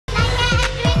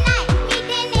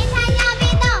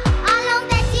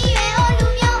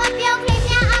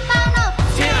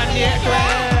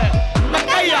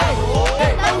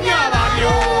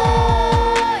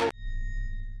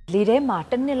လေထဲမှာ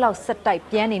တစ်နှစ်လောက်ဆက်တိုက်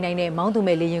ပြန်နေနိုင်တဲ့မောင်းသူ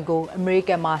မဲ့လေရင်ကိုအမေရိက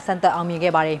န်မှာစမ်းသပ်အောင်မြင်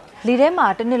ခဲ့ပါတယ်။လေထဲမှာ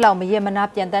တစ်နှစ်လောက်မရက်မနာ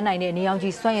ပြန်တန်းနိုင်တဲ့နေအောင်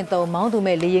ကြီးစွမ်းအင်သုံးမောင်းသူ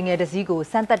မဲ့လေရင်ငယ်တစ်စီးကို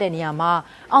စမ်းသပ်တဲ့နေရာမှာ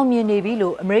အောင်မြင်နေပြီ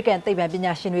လို့အမေရိကန်သိပ္ပံပ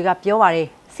ညာရှင်တွေကပြောပါတယ်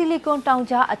။ဆီလီကွန်တောင်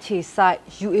ကြားအခြေစိုက်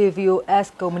UAVOS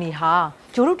ကုမ္ပဏီဟာ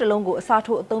ဂျိုရုတလုံးကိုအစား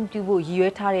ထိုးအသုံးပြုဖို့ရည်ရွ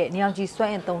ယ်ထားတဲ့နေအောင်ကြီးစွ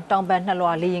မ်းအင်သုံးတောင်ပန်နှ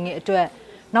လွှာလေရင်ငယ်အတွက်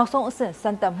နောက်ဆုံးအဆင့်စ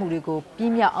မ်းသပ်မှုတွေကိုပြ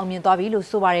င်းပြအောင်မြင်သွားပြီလို့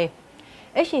ဆိုပါတယ်။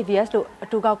 HAPS လို့အ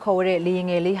တူကောက်ခေါ်ရတဲ့လေရင်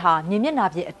ငယ်လေးဟာမြေမျက်နှာ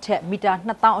ပြင်အထက်မီတာ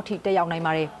2000အထိတက်ရောက်နိုင်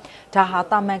ပါတယ်။ဒါဟာ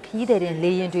တာမန်ခရီးသည်တင်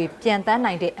လေရင်တွေပြန်တန်း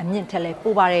နိုင်တဲ့အမြင့်ထက်လည်း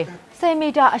ပိုပါတယ်။10 မီ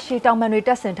တာအရှည်တောင်ပန်တွေတ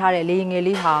က်ဆင်ထားတဲ့လေရင်ငယ်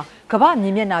လေးဟာကမ္ဘာမြေ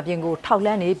မျက်နှာပြင်ကိုထောက်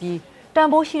လှမ်းနေပြီးတန်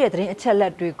ဖိုးရှိတဲ့သတင်းအချက်အလ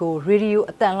က်တွေကိုရေဒီယို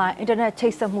အသံလိုင်းအင်တာနက်ချိ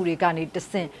တ်ဆက်မှုတွေကနေတ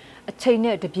ဆင့်အချိန်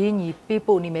နဲ့တပြေးညီပေး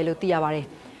ပို့နေမယ်လို့သိရပါတယ်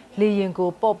။လေရင်ကို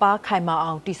ပေါ့ပါးခိုင်မာ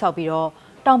အောင်တိစောက်ပြီးတော့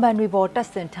တောင်ပန်တွေပေါ်တက်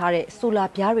ဆင်ထားတဲ့ဆိုလာ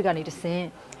ပြားတွေကနေတဆင့်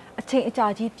အချိန်အကြာ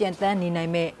ကြီးပြန်တန်းနေနို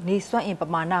င်မဲ့နေစွမ်းအင်ပ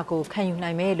မာဏကိုခံယူ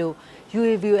နိုင်မယ်လို့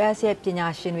UAVOS ရဲ့ပညာ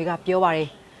ရှင်တွေကပြောပါတယ်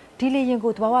။ဒီလေရင်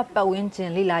ကိုသဘာဝပတ်ဝန်းကျ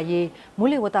င်လေ့လာရေး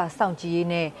မိုးလေဝသစောင့်ကြည့်ရေး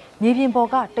နဲ့မြေပြင်ပေါ်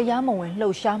ကတရားမဝင်လှု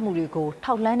ပ်ရှားမှုတွေကို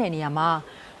ထောက်လှမ်းတဲ့နေရာမှာ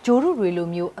ဂျိုရုတွေလို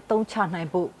မျိုးအသုံးချနိုင်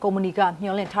ဖို့ကုမ္ပဏီက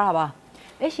မျှော်လင့်ထားတာပါ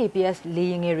။ HAPS လေ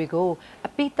ရင်ငယ်တွေကိုအ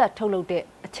ပိသက်ထုတ်လုပ်တဲ့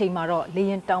အချိန်မှာတော့လေ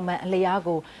ရင်တောင်ပန်အလျား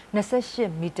ကို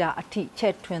28 မီတာအထိ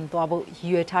ချဲ့ထွင်သွားဖို့ရ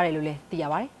ည်ရွယ်ထားတယ်လို့လည်းသိရ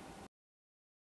ပါတယ်။